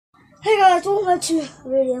Hey guys, welcome back to the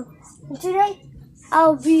video. And today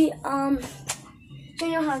I'll be showing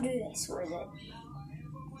you how to do this. Where is it?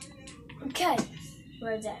 Okay,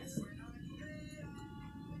 where is it?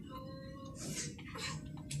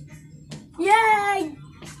 Yay!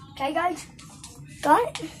 Okay guys,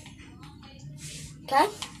 got it? Okay.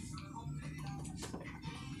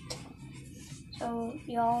 So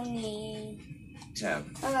y'all need tab.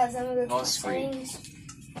 Oh guys, I'm gonna go Pause screen. settings.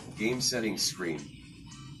 Game settings screen.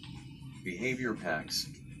 Behavior packs.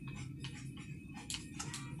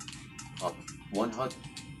 Up 100.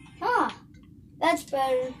 Ah, that's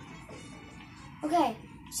better. Okay,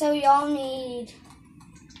 so y'all need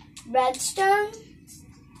redstone.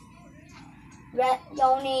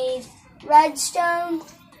 Y'all need redstone,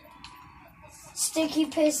 sticky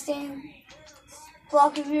piston,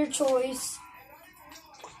 block of your choice,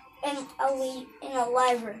 and a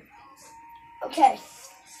lever. Okay.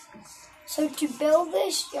 So to build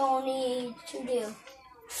this, you'll need to do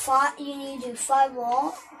 5. You need to do 4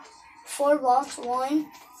 blocks. 1,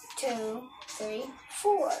 2, 3,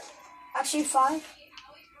 4. Actually 5.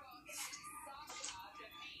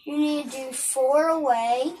 You need to do 4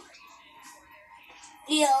 away.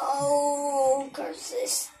 Yo, curse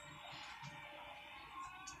this.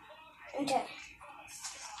 Okay.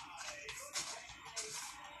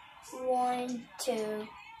 1, 2,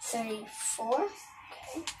 3, 4.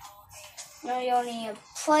 Okay. Now you'll need to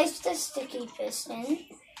place the sticky piston.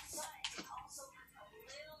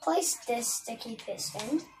 Place this sticky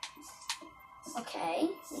piston. Okay,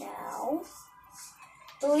 now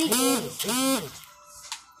delete these.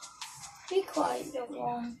 Be quiet,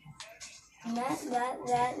 everyone. That.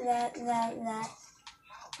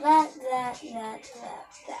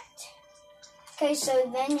 Okay, so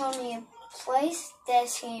then you'll need to place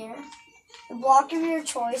this here. The block of your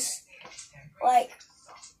choice, like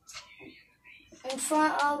in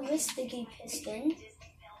front of the sticky piston,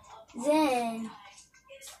 then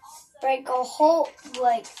break a hole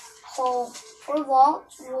 4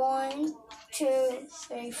 blocks. 1, 2,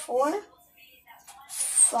 3, 4,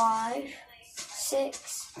 5,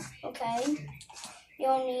 6. Okay,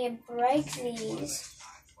 you'll need to break these.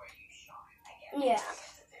 Yeah.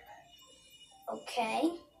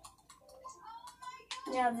 Okay.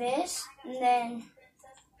 Now this, and then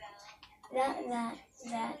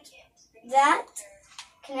that,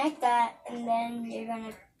 connect that, and then you're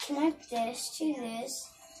gonna connect this to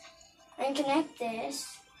this, and connect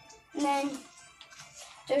this, and then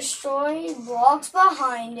destroy blocks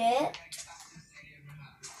behind it.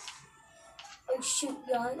 Oh shoot,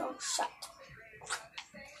 guys! Oh shit!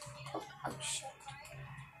 Oh shit!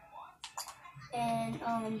 And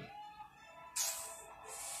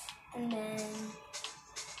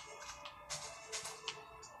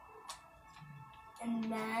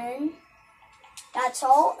then that's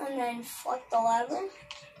all, and then flick the lever.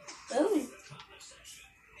 Boom.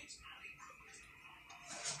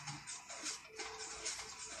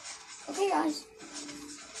 Okay guys.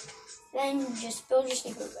 Then just build your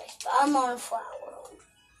sneaker base. But I'm on a flat world.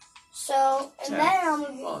 So and then I'm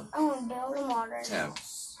gonna build a modern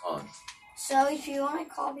house. So if you wanna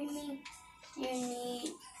copy me, you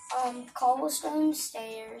need cobblestone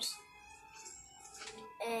stairs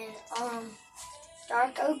and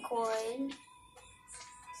dark oak wood.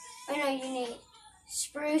 Oh no, you need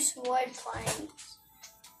spruce wood planks.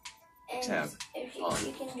 And if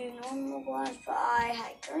you can do normal glass, but I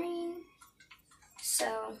had green.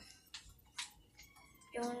 So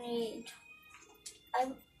you'll need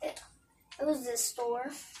it was this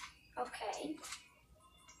store. Okay.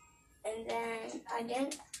 And then I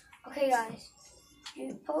didn't okay guys.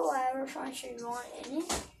 You put whatever furniture you want in it.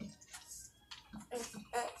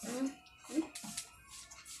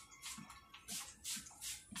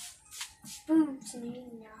 Boots and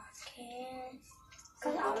can.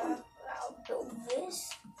 Cause I'll build this.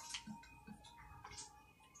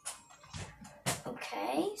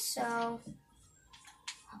 Okay,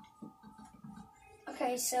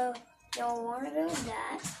 so you'll want to build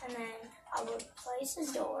that, and then I will place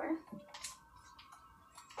a door.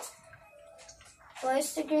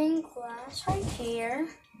 Place the green glass right here.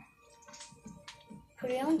 Put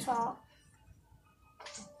it on top.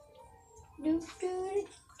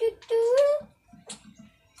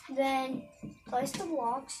 Then place the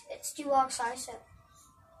blocks. It's 2 blocks high, so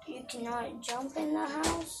you cannot jump in the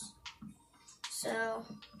house. So,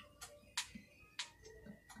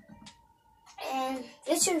 and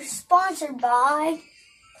this is sponsored by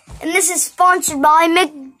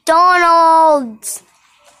McDonald's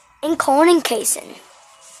in Corning Casing.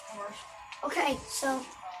 Okay, so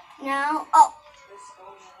now,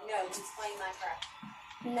 No, he's playing Minecraft.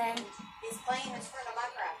 And then he's playing his friend of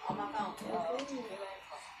Minecraft on my phone.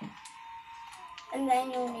 And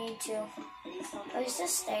then you'll need to place the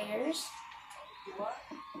stairs.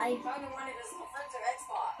 I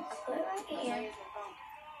put it right here.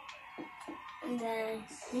 And then,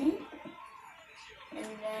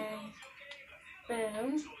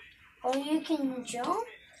 boom. Or you can jump.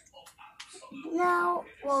 Now,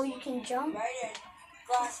 well, you can jump. Right in.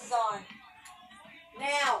 Glasses on.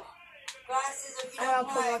 Now. Glasses if you I'm don't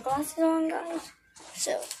gonna put my mind. glasses on, guys.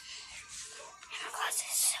 So, my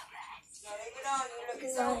glasses so bad. No, leave it on. You look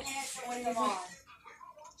so handsome with them on.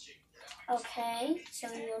 Okay, so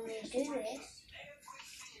you'll need to do this.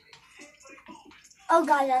 Oh,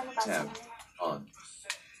 guys, I forgot Tab. something. On.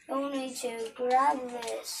 You'll need to grab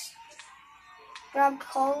this. Grab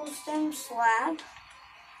cobblestone slab.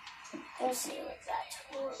 We'll see what that's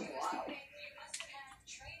for a while.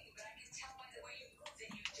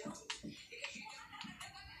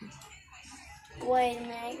 Wait a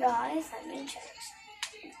minute, guys. Let me check.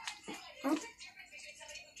 Huh?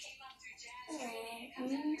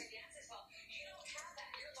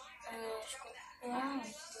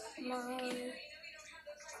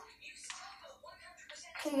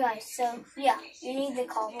 Okay, guys. So yeah, you need the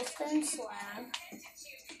cobblestone slab.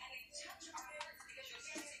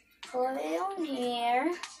 Put it on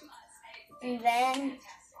here, and then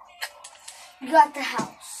you got the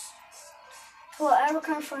house. Put whatever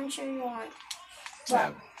kind of furniture you want.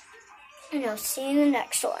 Tab. And I'll see you in the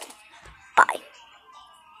next one. Bye.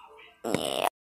 Yeah.